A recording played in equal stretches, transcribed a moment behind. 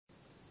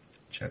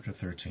chapter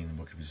 13, the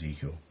book of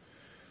Ezekiel.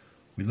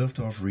 We left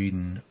off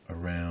reading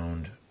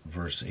around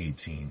verse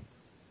 18.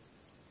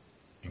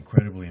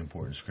 Incredibly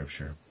important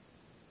scripture.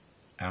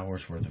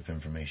 Hours worth of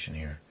information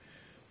here.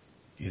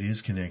 It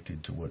is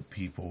connected to what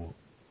people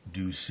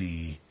do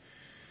see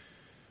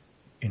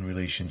in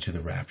relation to the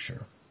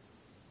rapture,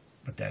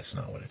 but that's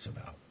not what it's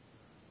about.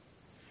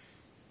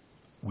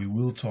 We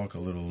will talk a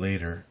little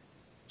later,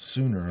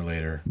 sooner or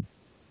later,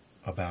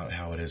 about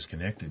how it is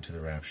connected to the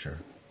rapture,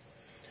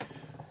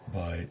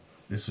 but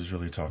this is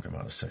really talking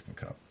about the second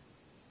cup.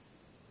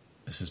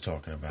 This is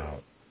talking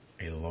about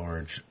a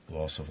large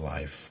loss of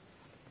life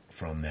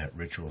from that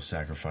ritual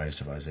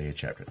sacrifice of Isaiah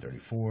chapter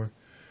 34,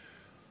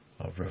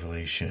 of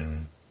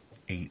Revelation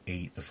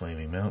 8:8, the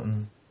flaming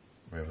mountain,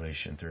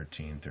 Revelation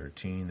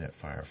 13:13, that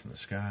fire from the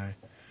sky,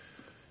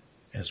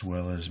 as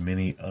well as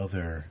many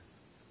other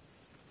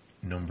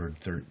numbered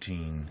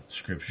 13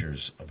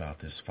 scriptures about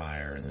this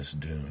fire and this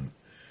doom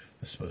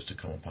that's supposed to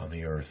come upon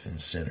the earth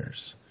and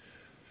sinners.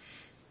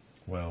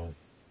 Well,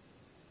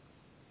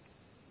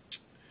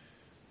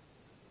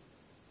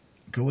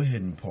 go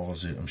ahead and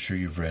pause it. I'm sure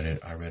you've read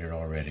it. I read it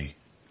already.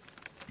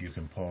 You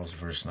can pause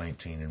verse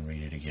 19 and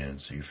read it again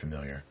so you're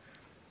familiar.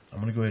 I'm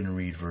going to go ahead and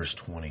read verse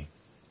 20.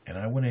 And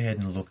I went ahead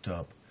and looked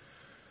up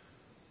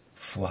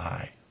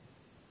fly,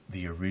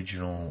 the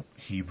original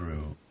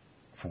Hebrew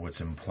for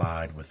what's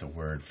implied with the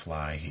word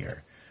fly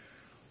here.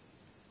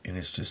 And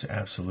it's just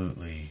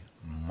absolutely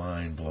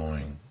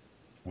mind-blowing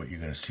what you're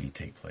going to see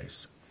take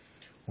place.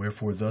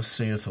 Wherefore thus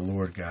saith the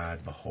Lord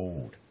God,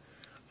 Behold,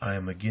 I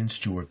am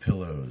against your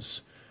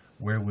pillows,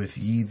 wherewith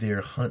ye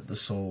there hunt the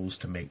souls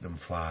to make them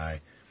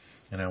fly,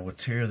 and I will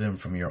tear them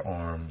from your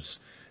arms,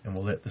 and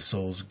will let the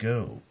souls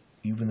go,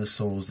 even the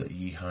souls that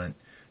ye hunt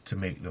to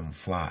make them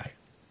fly.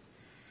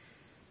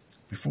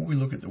 Before we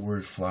look at the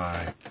word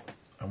fly,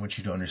 I want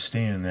you to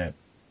understand that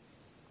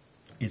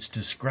it's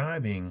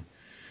describing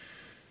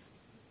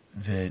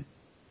that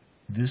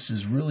this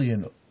is really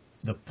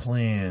the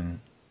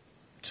plan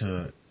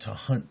to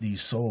hunt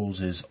these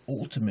souls is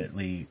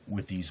ultimately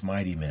with these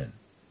mighty men.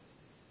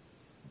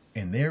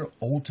 And they're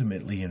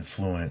ultimately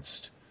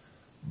influenced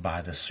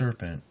by the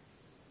serpent,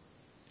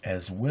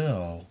 as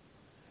well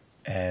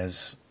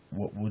as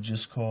what we'll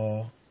just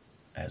call,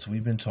 as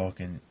we've been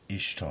talking,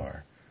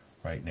 Ishtar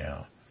right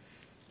now.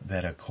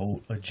 That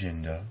occult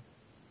agenda,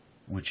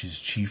 which is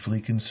chiefly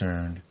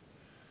concerned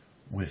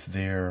with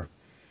their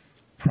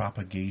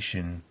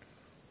propagation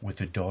with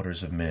the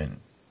daughters of men,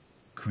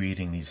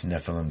 creating these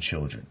Nephilim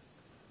children.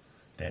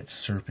 That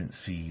serpent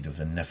seed of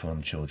the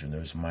Nephilim children,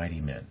 those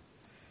mighty men.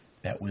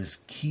 That was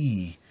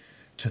key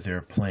to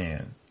their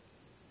plan,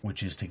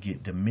 which is to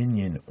get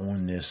dominion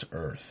on this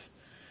earth.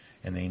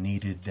 And they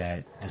needed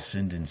that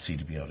descendancy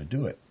to be able to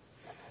do it.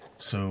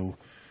 So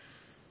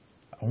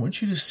I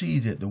want you to see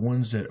that the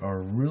ones that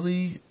are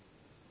really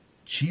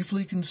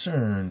chiefly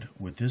concerned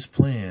with this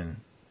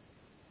plan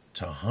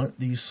to hunt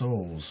these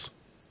souls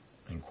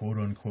and quote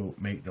unquote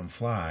make them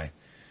fly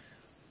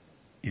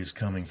is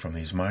coming from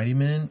these mighty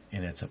men,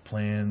 and it's a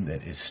plan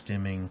that is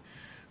stemming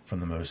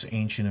from the most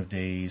ancient of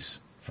days,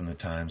 from the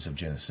times of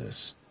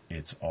Genesis.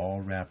 It's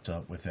all wrapped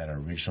up with that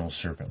original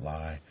serpent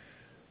lie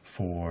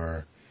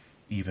for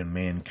even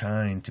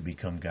mankind to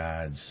become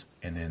gods,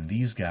 and then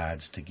these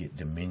gods to get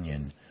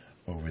dominion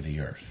over the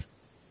earth.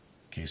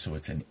 Okay, so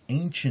it's an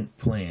ancient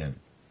plan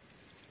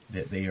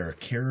that they are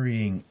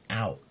carrying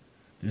out.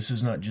 This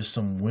is not just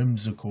some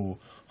whimsical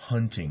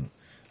hunting.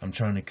 I'm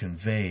trying to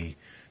convey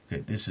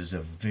that this is a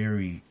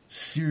very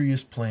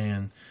serious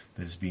plan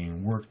that is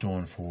being worked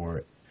on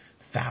for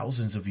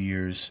thousands of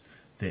years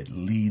that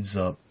leads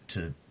up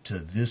to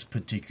this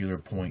particular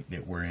point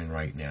that we're in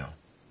right now.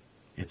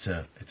 It's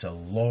a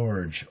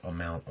large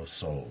amount of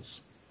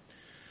souls.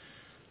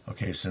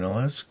 Okay, so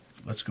now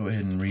let's go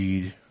ahead and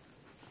read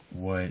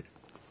what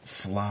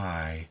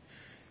fly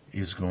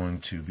is going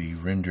to be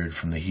rendered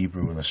from the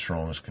Hebrew in the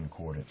Strong's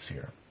Concordance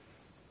here.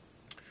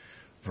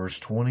 Verse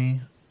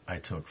 20, I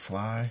took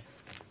fly,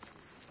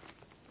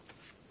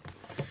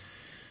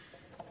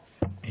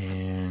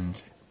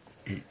 and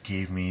it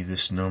gave me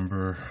this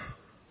number,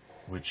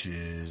 which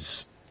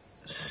is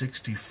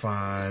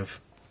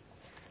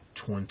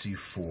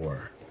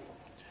 6524.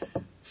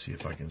 See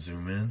if I can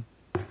zoom in.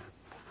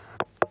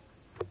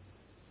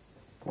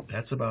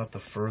 That's about the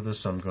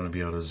furthest I'm going to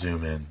be able to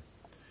zoom in.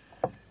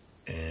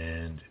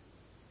 And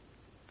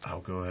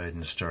I'll go ahead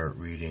and start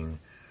reading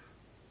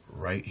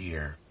right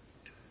here.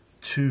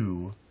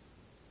 To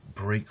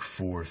break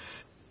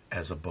forth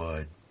as a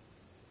bud,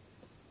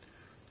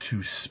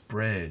 to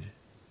spread,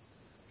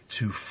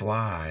 to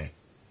fly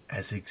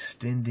as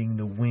extending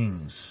the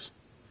wings,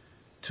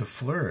 to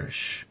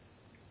flourish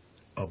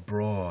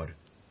abroad,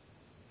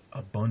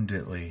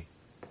 abundantly,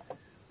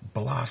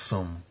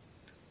 blossom,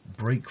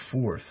 break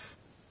forth,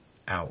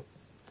 out,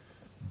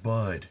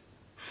 bud,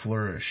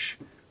 flourish,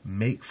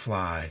 make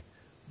fly,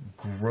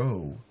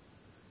 grow,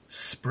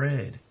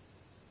 spread,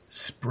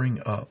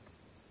 spring up.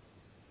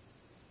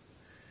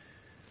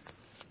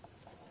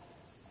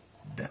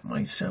 That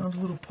might sound a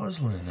little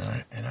puzzling,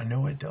 and I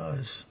know it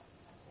does,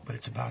 but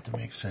it's about to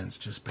make sense.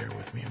 Just bear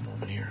with me a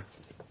moment here.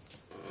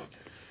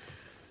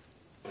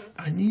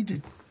 I need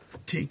to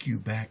take you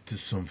back to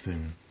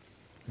something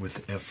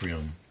with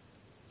Ephraim.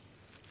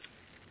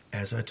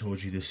 As I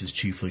told you, this is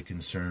chiefly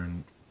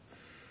concerned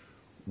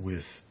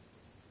with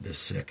the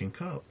second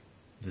cup,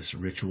 this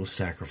ritual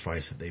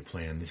sacrifice that they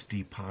plan, this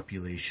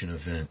depopulation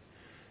event.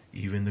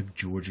 Even the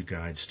Georgia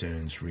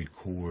Guidestones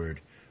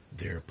record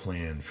their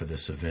plan for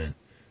this event.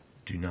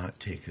 Do not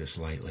take this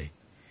lightly.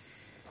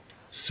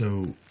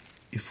 So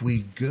if we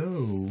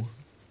go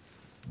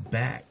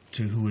back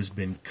to who has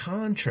been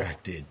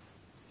contracted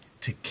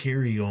to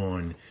carry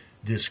on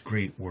this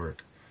great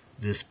work,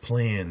 this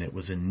plan that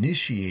was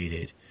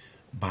initiated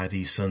by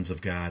these sons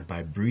of God,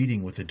 by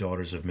breeding with the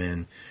daughters of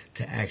men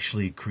to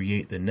actually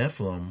create the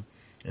Nephilim,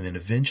 and then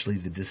eventually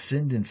the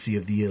descendancy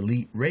of the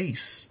elite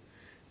race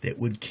that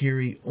would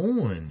carry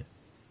on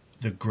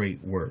the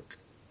great work,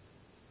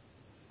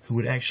 who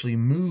would actually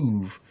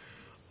move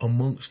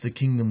amongst the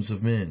kingdoms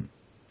of men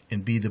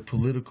and be the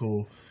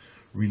political,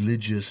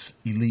 religious,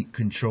 elite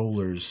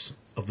controllers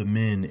of the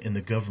men and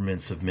the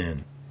governments of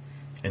men,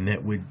 and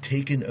that would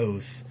take an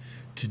oath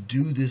to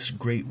do this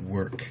great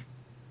work,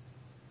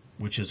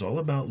 which is all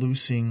about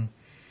loosing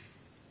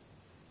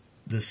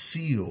the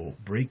seal,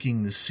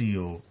 breaking the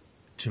seal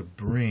to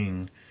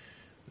bring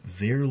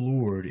their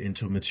Lord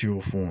into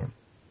material form,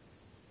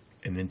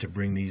 and then to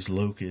bring these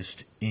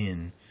locusts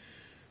into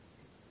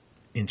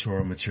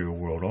our material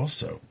world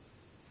also.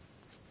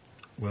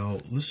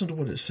 Well, listen to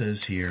what it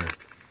says here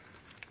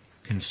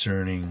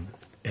concerning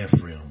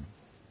Ephraim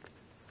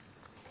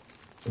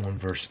on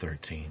verse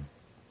 13.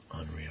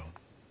 Unreal.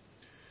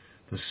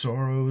 The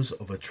sorrows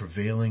of a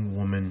travailing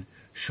woman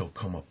shall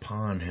come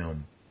upon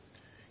him.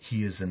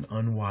 He is an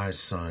unwise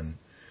son,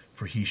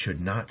 for he should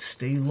not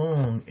stay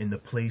long in the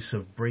place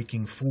of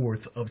breaking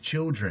forth of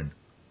children.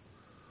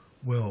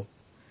 Well,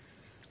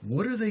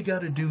 what are they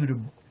got to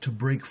do to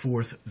break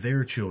forth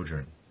their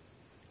children?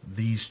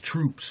 These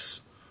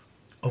troops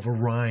of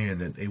Orion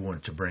that they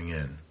want to bring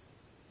in.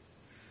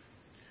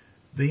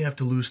 They have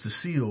to loose the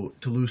seal.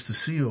 To loose the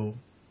seal,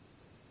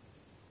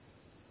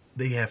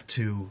 they have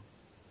to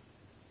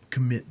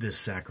commit this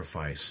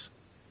sacrifice.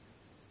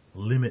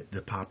 Limit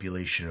the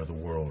population of the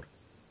world.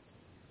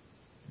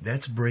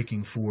 That's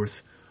breaking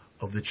forth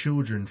of the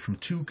children from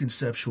two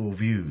conceptual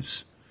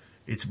views.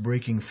 It's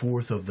breaking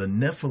forth of the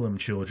Nephilim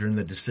children,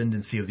 the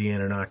descendancy of the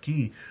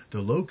Anunnaki,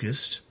 the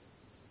locust,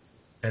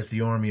 as the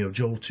army of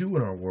Joel 2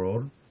 in our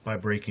world, by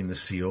breaking the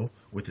seal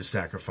with the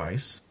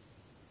sacrifice.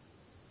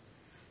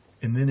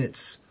 And then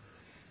it's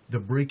the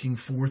breaking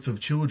forth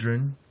of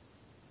children,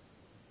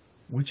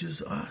 which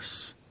is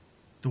us,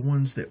 the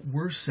ones that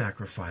were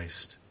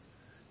sacrificed,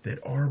 that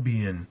are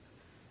being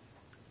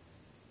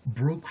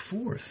broke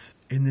forth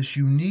in this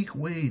unique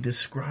way,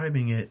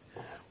 describing it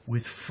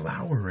with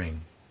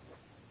flowering.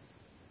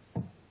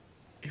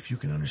 If you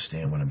can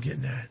understand what I'm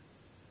getting at,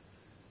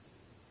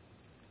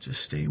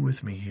 just stay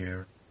with me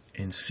here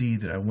and see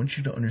that I want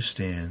you to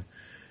understand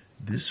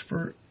this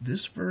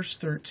verse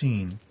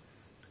 13.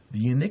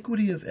 The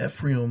iniquity of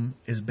Ephraim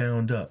is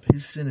bound up.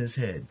 His sin is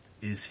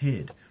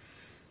hid.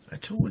 I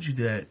told you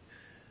that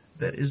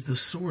is the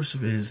source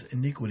of his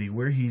iniquity,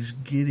 where he's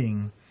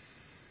getting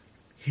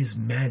his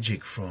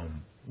magic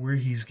from, where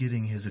he's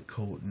getting his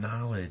occult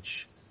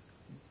knowledge,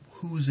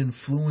 who's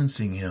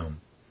influencing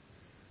him.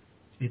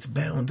 It's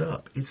bound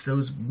up. It's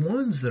those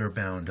ones that are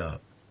bound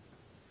up.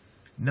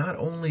 Not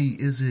only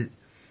is it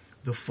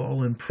the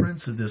fallen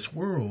prince of this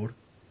world,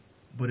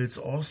 but it's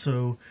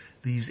also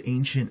these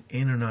ancient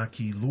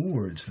Anunnaki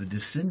lords, the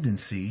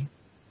descendancy.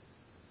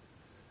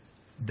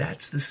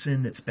 That's the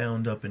sin that's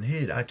bound up and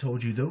hid. I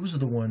told you those are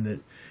the one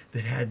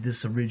that had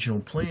this original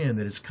plan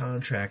that has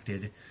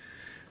contracted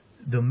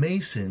the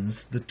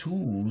Masons, the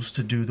tools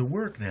to do the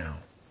work now.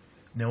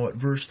 Now at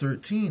verse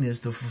 13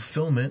 is the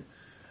fulfillment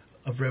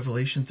of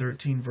Revelation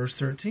 13, verse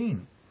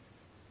 13.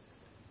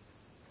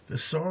 The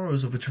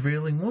sorrows of a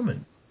travailing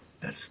woman.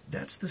 That's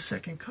the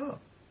second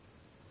cup.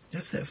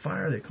 That's that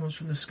fire that comes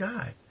from the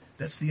sky.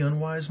 That's the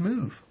unwise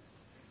move.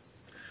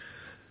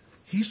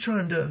 He's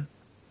trying to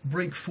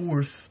break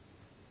forth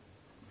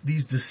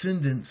these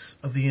descendants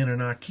of the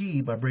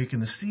Anunnaki by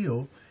breaking the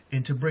seal.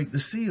 And to break the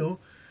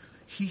seal,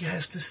 he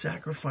has to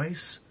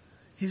sacrifice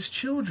his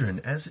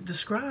children, as it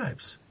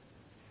describes.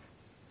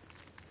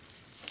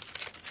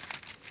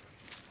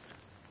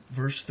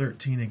 Verse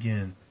 13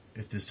 again,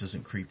 if this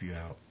doesn't creep you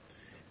out.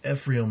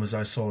 Ephraim, as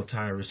I saw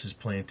Tyrus, is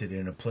planted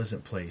in a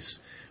pleasant place,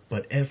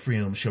 but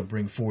Ephraim shall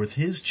bring forth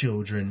his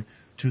children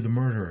to the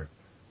murderer.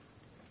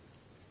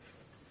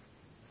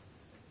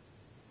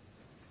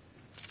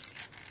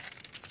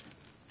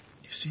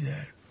 You see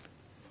that?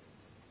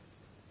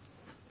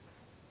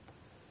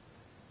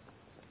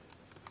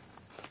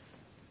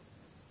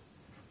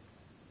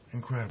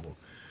 Incredible.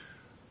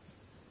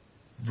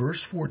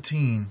 Verse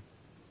 14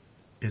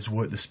 is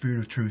what the Spirit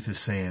of Truth is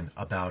saying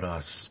about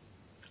us.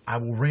 I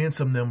will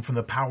ransom them from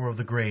the power of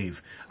the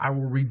grave. I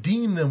will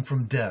redeem them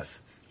from death.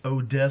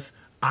 O death,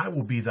 I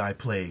will be thy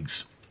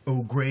plagues.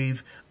 O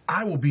grave,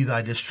 I will be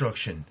thy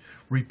destruction.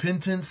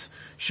 Repentance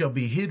shall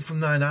be hid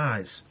from thine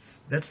eyes.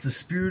 That's the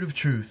Spirit of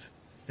truth.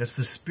 That's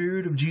the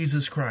Spirit of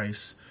Jesus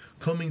Christ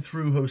coming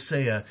through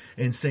Hosea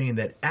and saying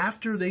that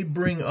after they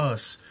bring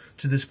us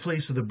to this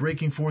place of the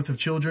breaking forth of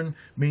children,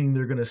 meaning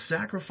they're going to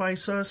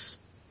sacrifice us,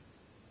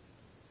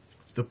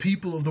 the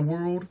people of the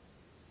world,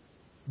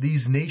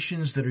 these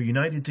nations that are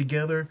united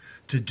together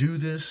to do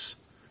this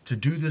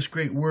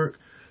great work,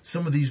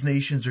 some of these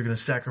nations are going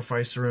to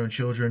sacrifice their own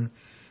children.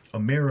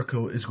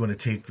 America is going to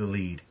take the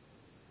lead.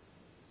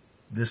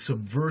 This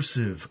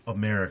subversive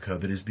America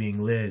that is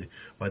being led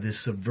by this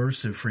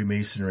subversive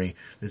Freemasonry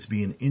that's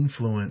being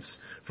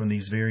influenced from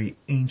these very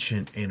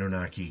ancient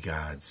Anunnaki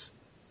gods.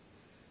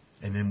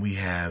 And then we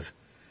have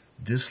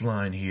this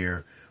line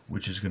here,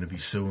 which is going to be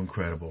so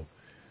incredible,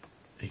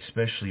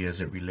 especially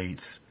as it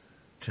relates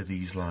to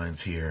these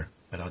lines here.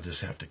 But I'll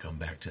just have to come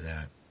back to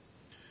that.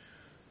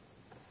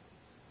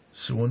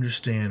 So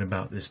understand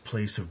about this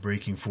place of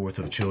breaking forth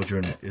of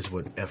children is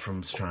what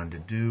Ephraim's trying to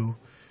do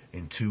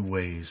in two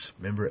ways.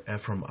 Remember,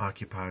 Ephraim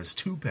occupies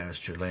 2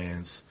 pasture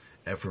lands.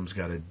 Ephraim's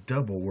got a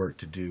double work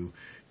to do.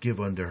 Give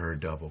unto her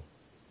double.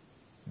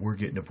 We're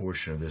getting a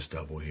portion of this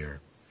double here.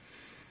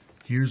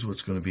 Here's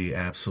what's going to be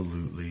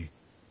absolutely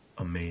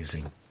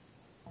amazing.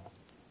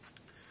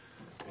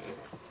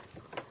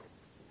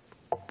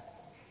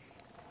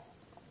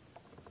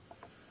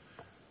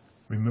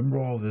 Remember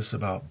all this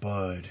about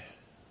bud,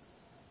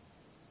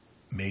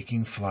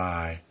 making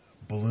fly,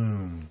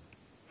 bloom,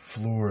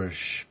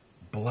 flourish,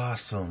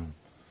 blossom,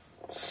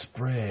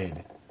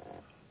 spread.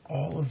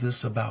 All of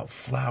this about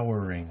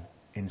flowering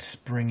and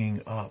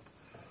springing up.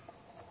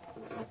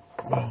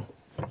 Well,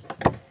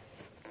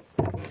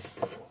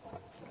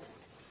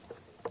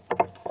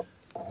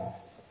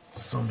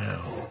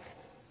 somehow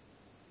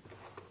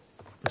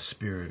the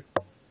Spirit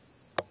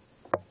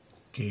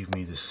gave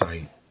me the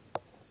sight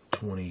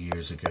 20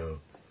 years ago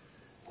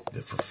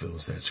that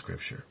fulfills that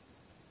scripture.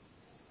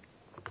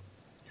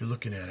 You're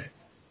looking at it.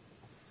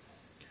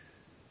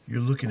 You're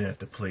looking at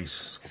the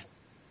place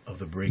of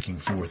the breaking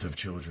forth of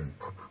children.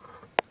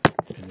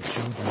 And the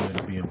children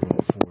that are being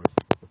brought forth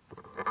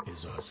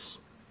is us.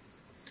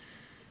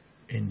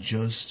 And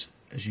just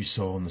as you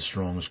saw in the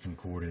Strong's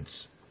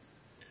Concordance,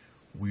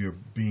 we are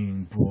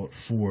being brought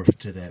forth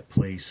to that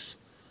place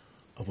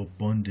of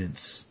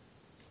abundance,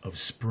 of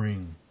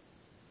spring,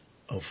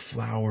 of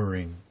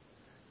flowering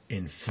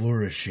and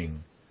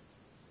flourishing,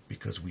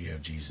 because we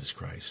have Jesus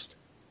Christ.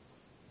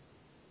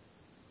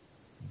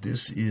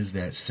 This is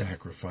that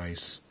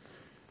sacrifice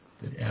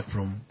that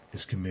Ephraim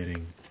is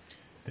committing,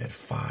 that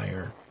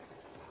fire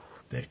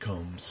that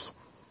comes,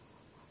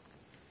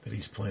 that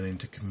he's planning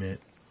to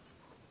commit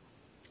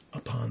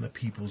upon the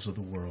peoples of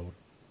the world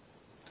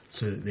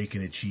so that they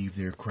can achieve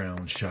their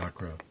crown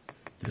chakra,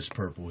 this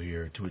purple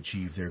here, to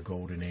achieve their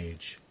golden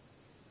age.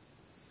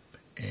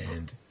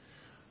 And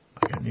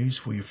I got news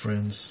for you,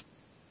 friends.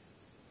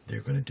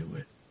 They're going to do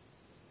it.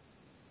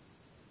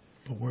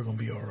 But we're going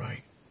to be all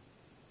right.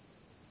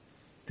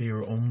 They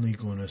are only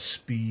going to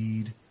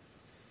speed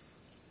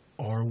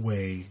our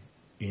way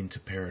into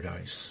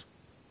paradise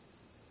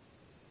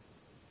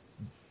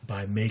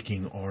by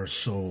making our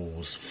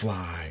souls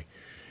fly.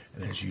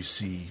 And as you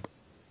see,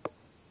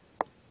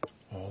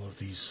 all of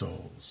these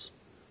souls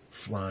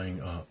flying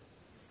up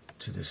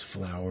to this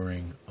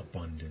flowering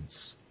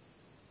abundance.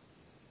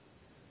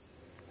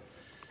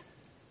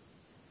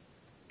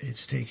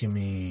 It's taken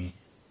me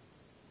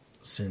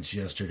since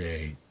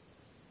yesterday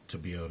to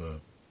be able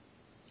to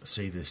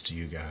say this to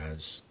you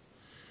guys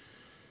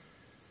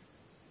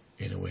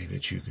in a way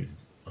that you could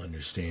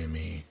understand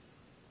me,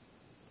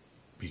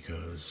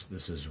 because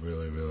this is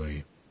really,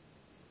 really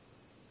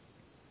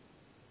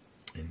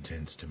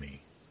intense to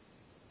me.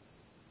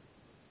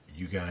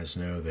 You guys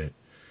know that,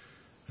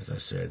 as I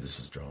said, this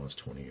is Drawings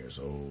 20 years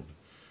old.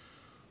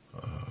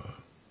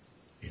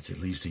 It's at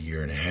least 1.5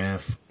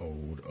 years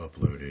old,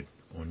 uploaded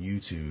on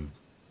YouTube,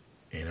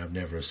 and I've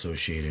never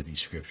associated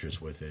these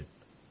scriptures with it.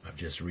 I've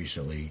just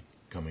recently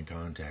come in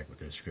contact with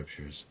those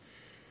scriptures,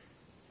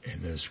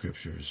 and those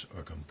scriptures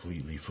are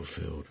completely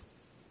fulfilled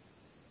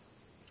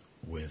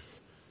with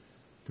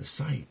the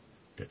sight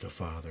that the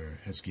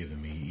Father has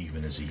given me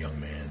even as a young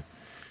man.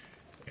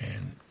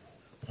 And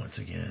once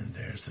again,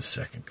 there's the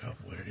second cup,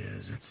 what it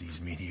is. It's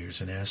these meteors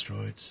and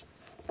asteroids.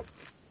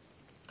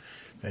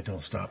 That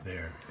don't stop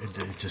there.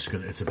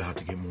 It's about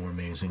to get more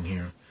amazing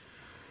here.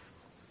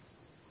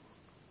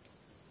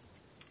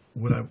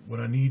 What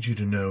I need you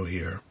to know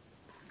here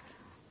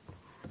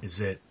is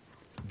that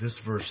this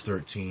verse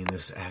 13,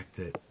 this act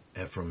that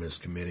Ephraim is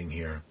committing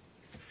here,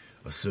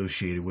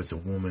 associated with the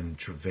woman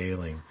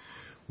travailing,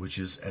 which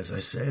is, as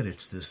I said,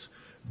 it's this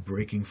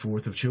breaking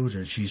forth of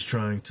children. She's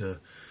trying to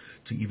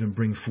even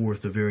bring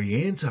forth the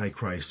very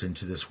Antichrist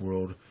into this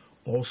world,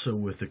 also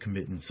with the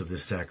committance of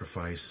this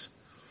sacrifice.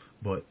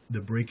 But the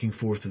breaking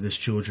forth of this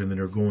children that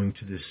are going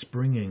to this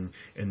springing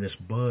and this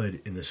bud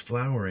and this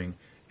flowering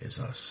is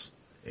us.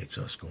 It's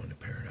us going to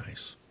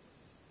paradise.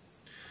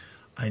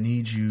 I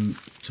need you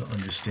to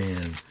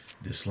understand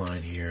this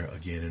line here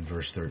again in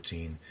verse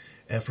 13.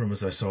 Ephraim,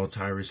 as I saw,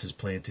 Tyrus is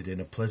planted in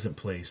a pleasant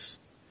place,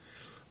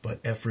 but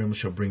Ephraim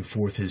shall bring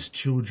forth his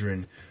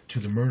children to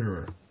the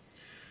murderer.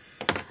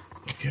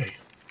 Okay.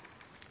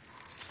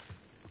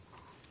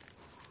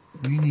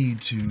 We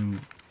need to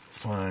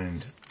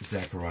find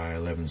Zechariah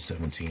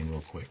 11:17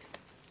 real quick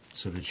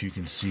so that you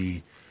can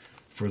see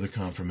further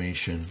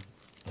confirmation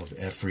of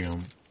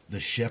Ephraim, the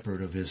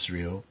shepherd of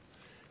Israel,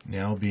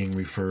 now being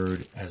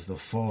referred as the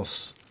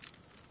false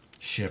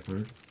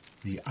shepherd,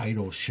 the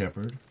idol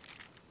shepherd,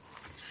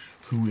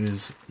 who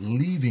is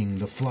leaving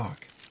the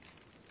flock.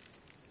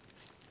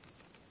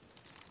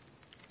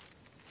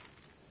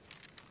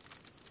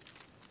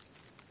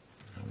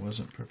 I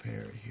wasn't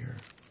prepared here.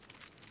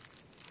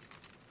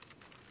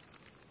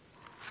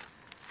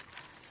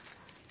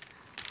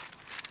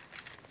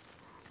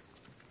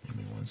 Give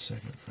me 1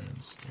 second,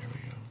 friends. There we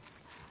go.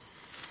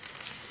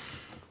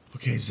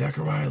 Okay,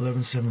 Zechariah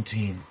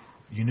 11:17.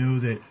 You know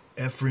that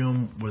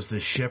Ephraim was the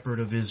shepherd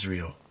of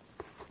Israel,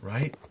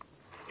 right?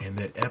 And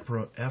that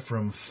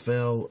Ephraim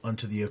fell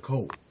unto the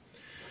occult.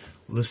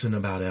 Listen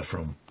about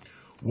Ephraim.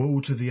 Woe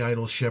to the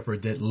idle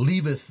shepherd that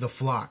leaveth the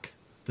flock.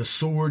 The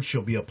sword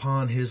shall be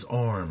upon his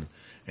arm,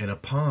 and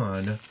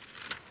upon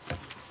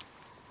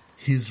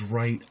his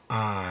right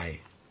eye.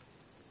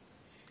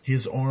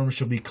 His arm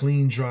shall be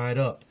clean dried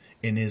up,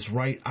 and his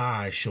right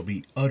eye shall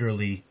be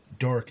utterly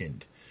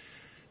darkened.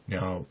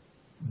 Now,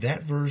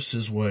 that verse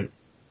is what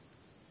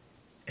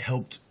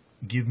helped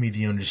give me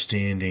the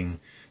understanding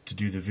to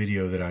do the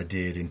video that I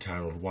did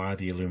entitled Why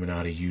the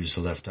Illuminati Use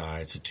the Left Eye.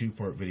 It's a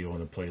 2-part video on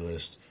the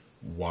playlist.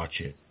 Watch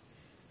it.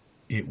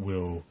 It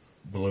will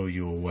blow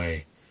you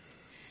away.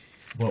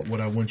 But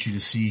what I want you to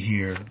see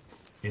here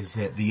is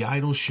that the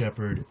idol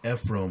shepherd,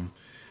 Ephraim,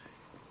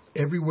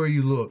 everywhere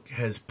you look,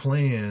 has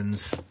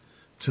plans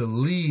to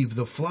leave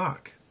the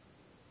flock.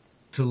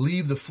 To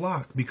leave the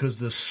flock because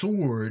the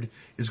sword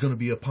is going to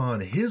be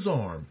upon his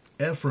arm.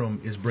 Ephraim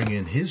is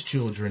bringing his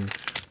children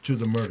to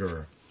the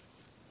murderer.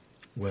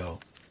 Well,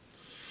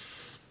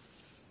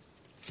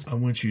 I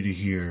want you to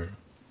hear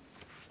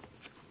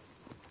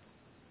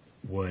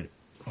what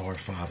our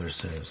Father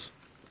says.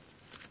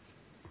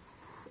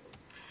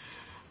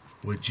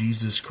 What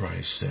Jesus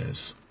Christ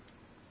says.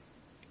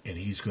 And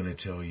he's going to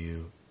tell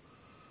you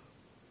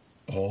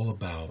all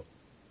about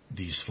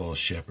these false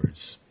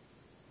shepherds.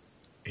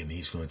 And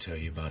he's going to tell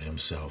you about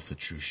himself, the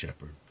true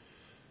shepherd.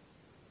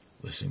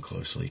 Listen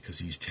closely, because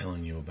he's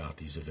telling you about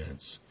these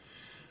events.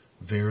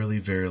 Verily,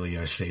 verily,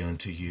 I say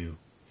unto you,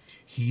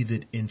 he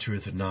that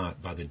entereth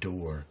not by the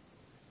door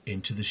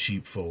into the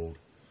sheepfold,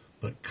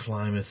 but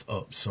climbeth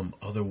up some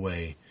other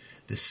way,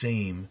 the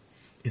same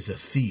is a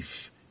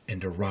thief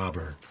and a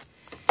robber.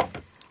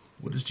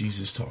 What is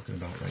Jesus talking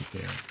about right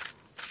there?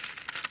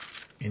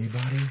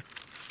 Anybody?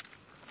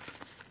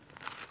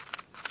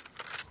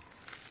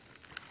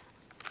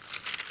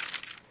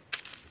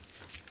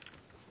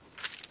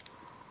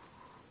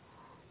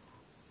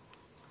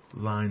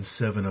 Line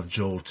 7 of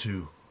Joel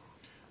 2.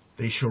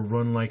 They shall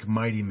run like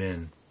mighty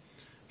men.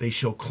 They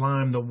shall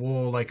climb the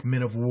wall like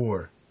men of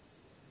war.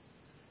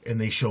 And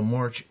they shall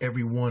march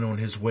every one on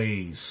his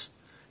ways.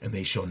 And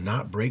they shall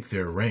not break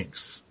their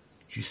ranks.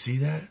 Do you see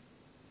that?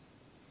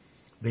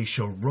 They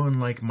shall run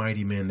like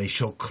mighty men. They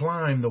shall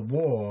climb the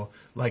wall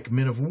like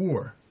men of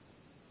war.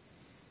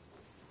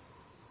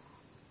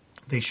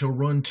 They shall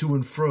run to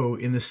and fro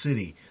in the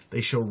city.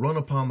 They shall run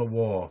upon the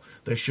wall.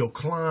 They shall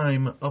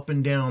climb up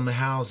and down the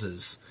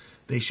houses.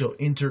 They shall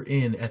enter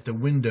in at the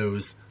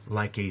windows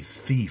like a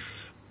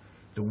thief.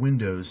 The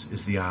windows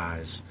is the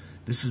eyes.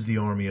 This is the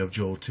army of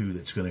Joel 2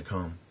 that's going to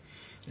come.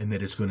 And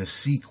that is going to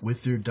seek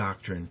with their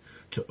doctrine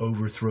to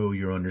overthrow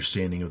your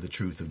understanding of the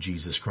truth of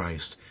Jesus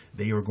Christ.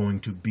 They are going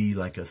to be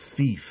like a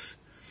thief.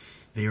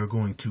 They are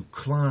going to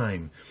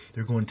climb.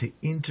 They're going to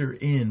enter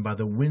in by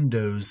the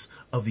windows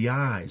of the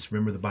eyes.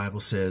 Remember, the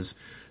Bible says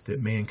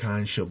that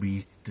mankind shall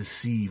be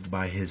deceived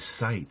by his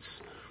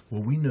sights.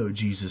 Well, we know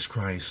Jesus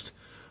Christ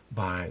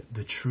by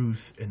the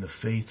truth and the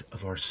faith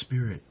of our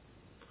spirit.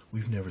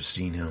 We've never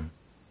seen him,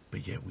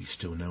 but yet we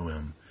still know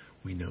him.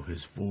 We know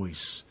his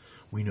voice.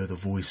 We know the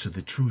voice of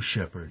the true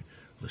shepherd.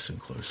 Listen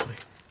closely.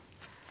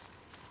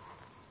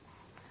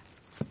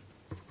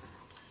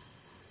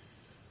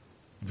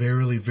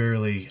 Verily,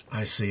 verily,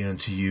 I say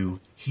unto you,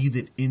 he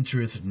that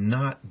entereth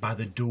not by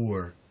the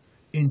door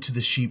into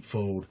the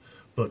sheepfold,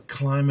 but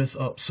climbeth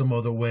up some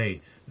other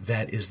way,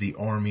 that is the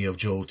army of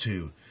Joel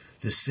 2.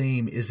 The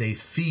same is a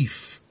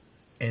thief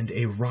and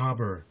a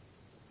robber.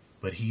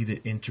 But he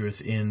that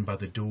entereth in by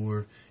the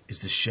door is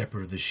the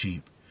shepherd of the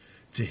sheep.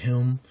 To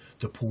him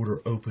the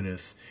porter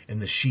openeth,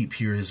 and the sheep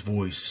hear his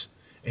voice.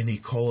 And he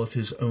calleth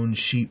his own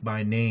sheep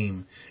by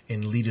name,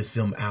 and leadeth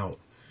them out.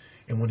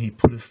 And when he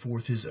putteth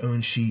forth his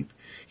own sheep,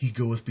 he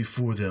goeth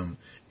before them,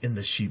 and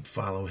the sheep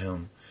follow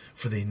him,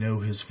 for they know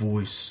his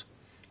voice.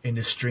 And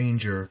a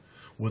stranger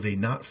will they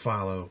not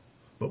follow,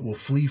 but will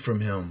flee from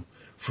him,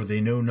 for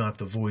they know not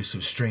the voice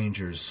of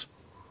strangers.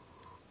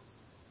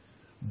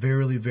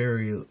 Verily,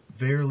 verily,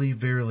 verily,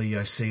 verily,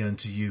 I say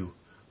unto you,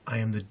 I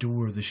am the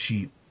door of the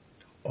sheep.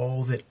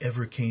 All that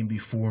ever came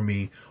before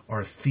me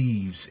are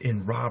thieves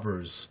and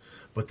robbers,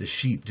 but the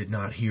sheep did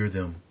not hear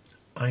them.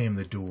 I am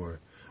the door.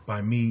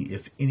 By me,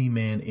 if any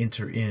man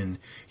enter in,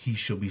 he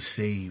shall be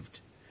saved,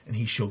 and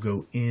he shall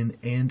go in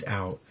and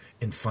out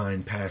and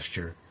find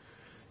pasture.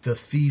 The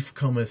thief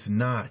cometh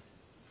not,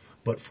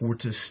 but for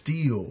to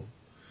steal,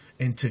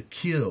 and to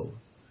kill,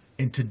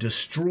 and to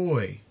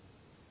destroy.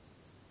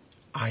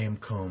 I am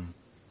come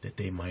that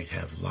they might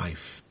have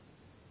life,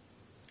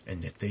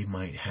 and that they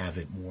might have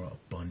it more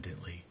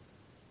abundantly.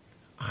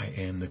 I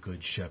am the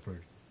good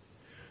shepherd.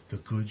 The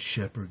good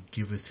shepherd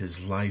giveth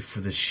his life for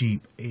the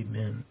sheep.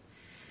 Amen.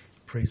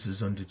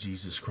 Praises unto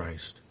Jesus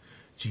Christ.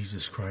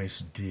 Jesus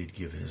Christ did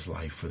give his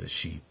life for the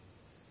sheep.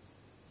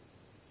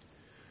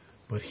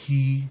 But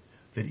he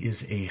that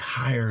is a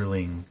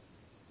hireling,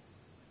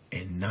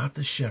 and not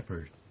the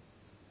shepherd,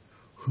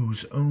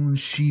 whose own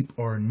sheep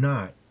are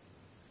not,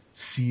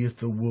 seeth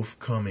the wolf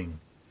coming,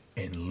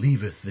 and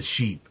leaveth the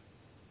sheep,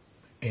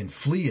 and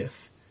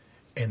fleeth,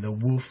 and the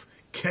wolf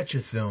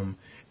catcheth them,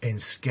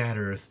 and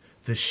scattereth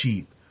the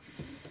sheep.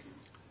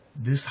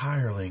 This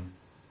hireling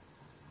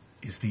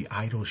is the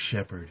idle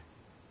shepherd,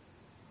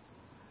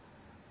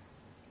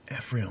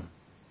 Ephraim.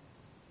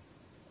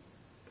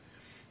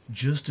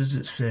 Just as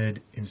it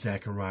said in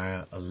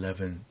Zechariah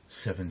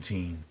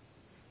 11:17,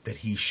 that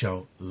he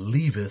shall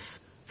leaveth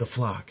the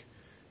flock.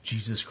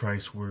 Jesus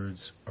Christ's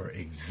words are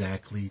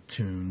exactly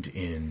tuned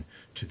in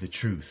to the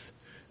truth.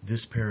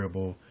 This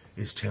parable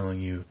is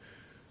telling you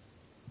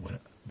what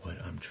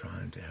I'm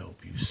trying to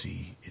help you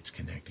see it's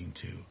connecting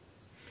to.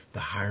 The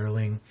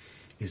hireling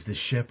is the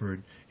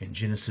shepherd in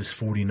Genesis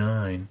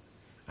 49,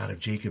 out of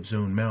Jacob's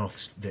own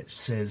mouth, that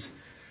says,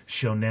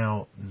 shall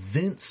now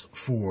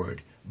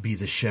thenceforward be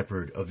the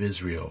shepherd of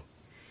Israel.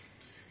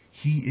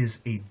 He is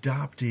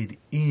adopted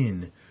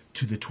in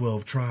to the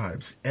 12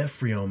 tribes.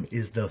 Ephraim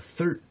is the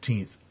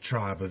 13th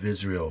tribe of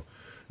Israel.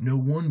 No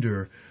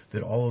wonder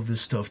that all of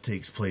this stuff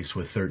takes place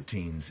with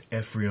 13s.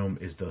 Ephraim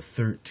is the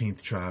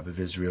 13th tribe of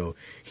Israel.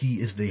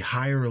 He is the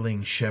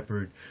hireling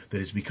shepherd that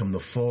has become the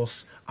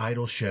false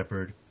idol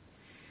shepherd.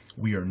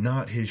 We are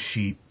not his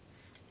sheep.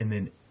 And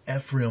then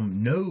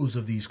Ephraim knows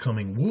of these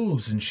coming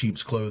wolves in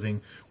sheep's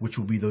clothing, which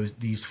will be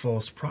these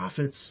false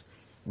prophets,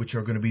 which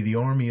are going to be the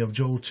army of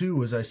Joel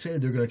 2. As I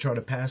said, they're going to try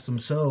to pass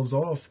themselves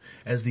off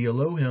as the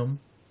Elohim,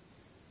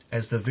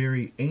 as the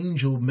very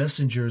angel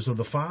messengers of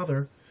the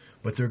Father,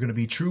 but they're going to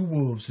be true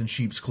wolves in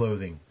sheep's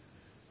clothing.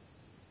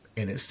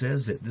 And it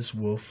says that this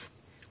wolf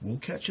will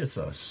catcheth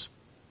us,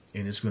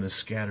 and is going to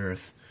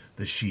scattereth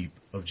the sheep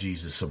of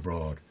Jesus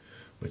abroad.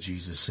 But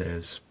Jesus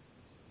says,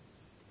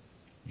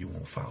 you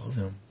won't follow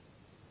them.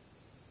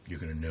 You're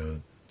going to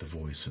know the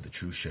voice of the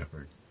true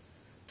shepherd,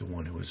 the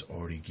one who has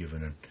already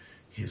given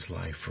his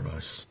life for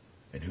us,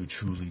 and who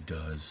truly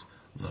does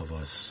love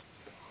us.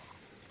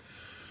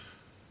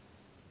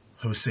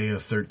 Hosea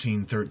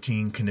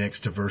 13:13 connects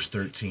to verse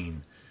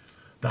 13.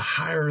 The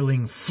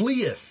hireling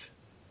fleeth,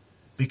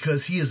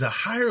 because he is a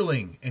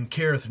hireling, and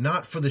careth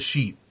not for the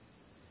sheep.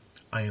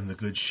 I am the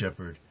good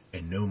shepherd,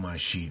 and know my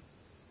sheep,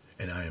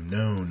 and I am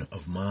known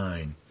of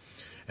mine.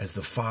 As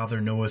the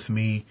Father knoweth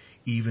me,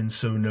 even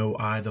so know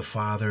I the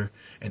Father,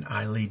 and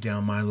I lay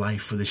down my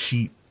life for the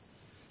sheep.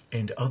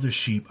 And other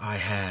sheep I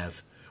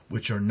have,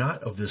 which are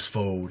not of this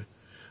fold,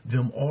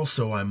 them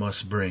also I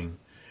must bring,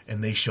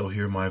 and they shall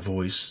hear my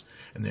voice,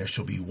 and there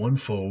shall be one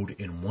fold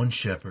and one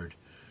shepherd.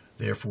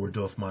 Therefore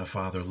doth my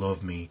Father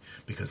love me,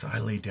 because I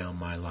lay down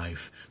my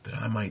life, that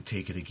I might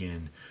take it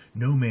again.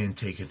 No man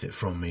taketh it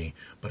from me,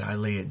 but I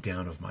lay it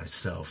down of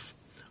myself.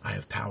 I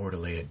have power to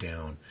lay it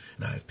down,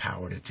 and I have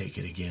power to take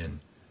it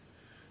again.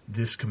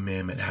 This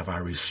commandment have I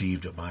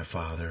received of my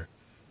Father.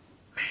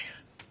 Man.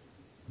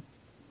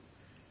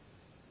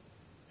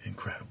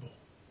 Incredible.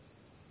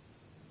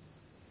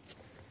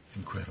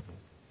 Incredible.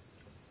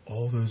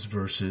 All those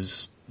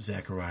verses,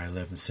 Zechariah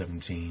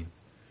 11:17,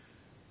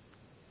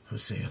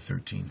 Hosea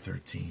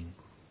 13:13,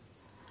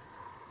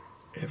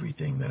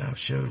 everything that I've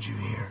showed you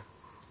here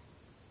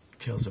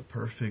tells a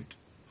perfect,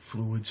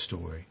 fluid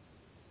story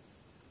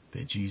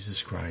that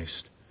Jesus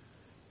Christ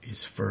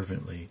is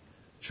fervently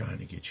trying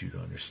to get you to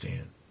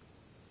understand.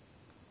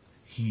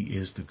 He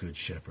is the good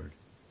shepherd.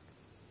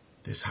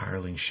 This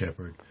hireling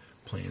shepherd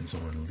plans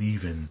on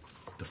leaving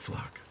the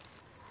flock.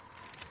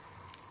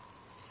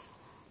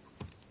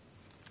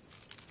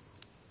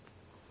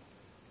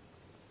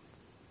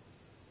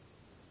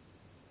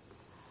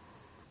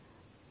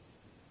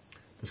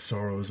 The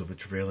sorrows of a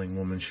travailing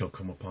woman shall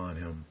come upon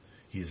him.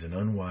 He is an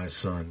unwise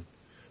son,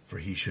 for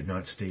he should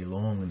not stay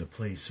long in the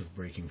place of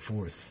breaking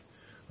forth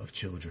of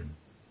children.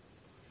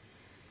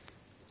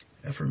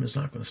 Ephraim is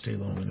not going to stay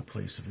long in the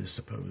place of his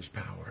supposed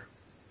power.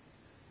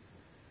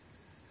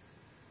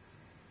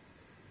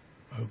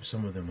 I hope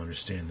some of them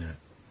understand that.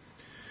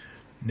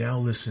 Now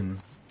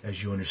listen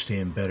as you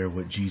understand better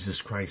what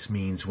Jesus Christ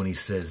means when he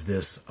says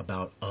this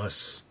about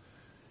us,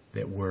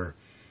 that were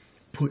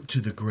put to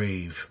the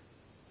grave.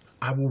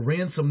 I will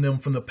ransom them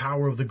from the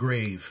power of the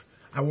grave.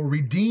 I will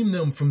redeem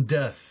them from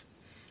death.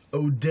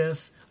 O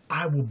death,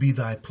 I will be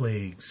thy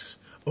plagues.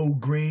 O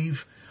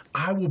grave,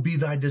 I will be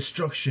thy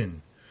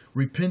destruction.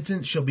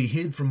 Repentance shall be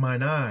hid from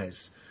mine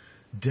eyes.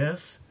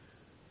 Death,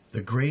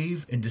 the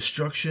grave, and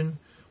destruction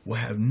will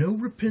have no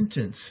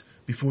repentance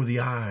before the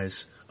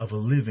eyes of a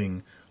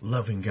living,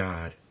 loving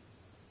God.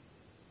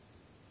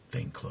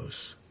 Think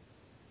close.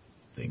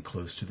 Think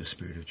close to the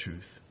Spirit of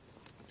truth.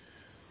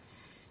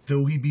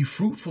 Though he be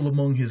fruitful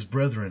among his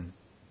brethren,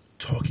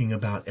 talking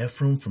about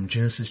Ephraim from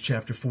Genesis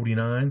chapter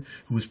 49,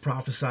 who is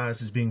prophesied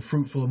as being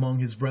fruitful among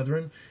his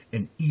brethren,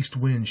 an east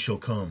wind shall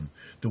come.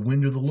 The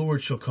wind of the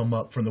Lord shall come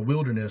up from the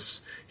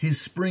wilderness. His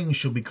spring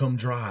shall become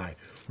dry.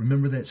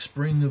 Remember that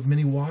spring of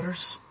many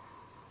waters?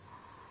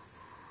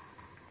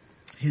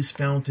 His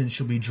fountain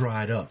shall be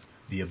dried up,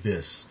 the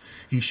abyss.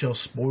 He shall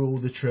spoil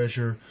the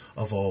treasure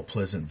of all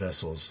pleasant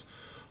vessels.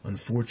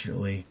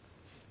 Unfortunately,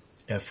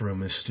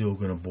 Ephraim is still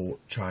going to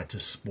try to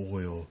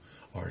spoil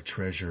our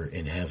treasure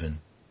in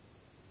heaven.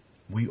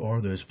 We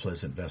are those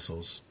pleasant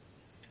vessels,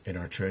 and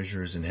our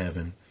treasure is in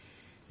heaven.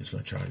 He's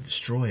going to try to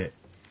destroy it.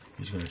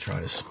 He's going to try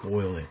to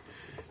spoil it.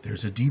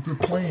 There's a deeper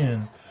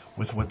plan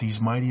with what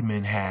these mighty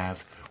men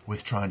have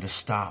with trying to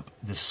stop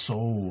the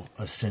soul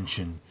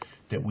ascension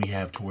that we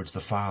have towards the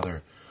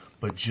Father.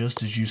 But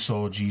just as you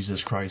saw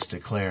Jesus Christ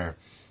declare,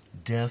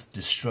 death,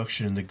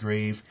 destruction, and the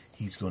grave,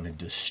 he's going to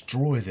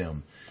destroy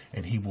them.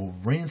 And he will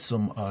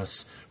ransom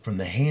us from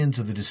the hands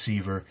of the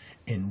deceiver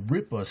and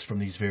rip us from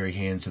these very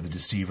hands of the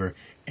deceiver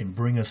and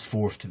bring us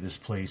forth to this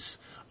place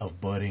of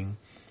budding,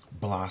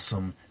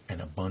 blossom, and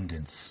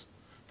abundance,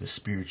 the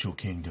spiritual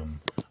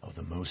kingdom of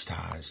the Most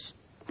Highs.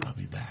 I'll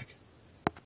be back.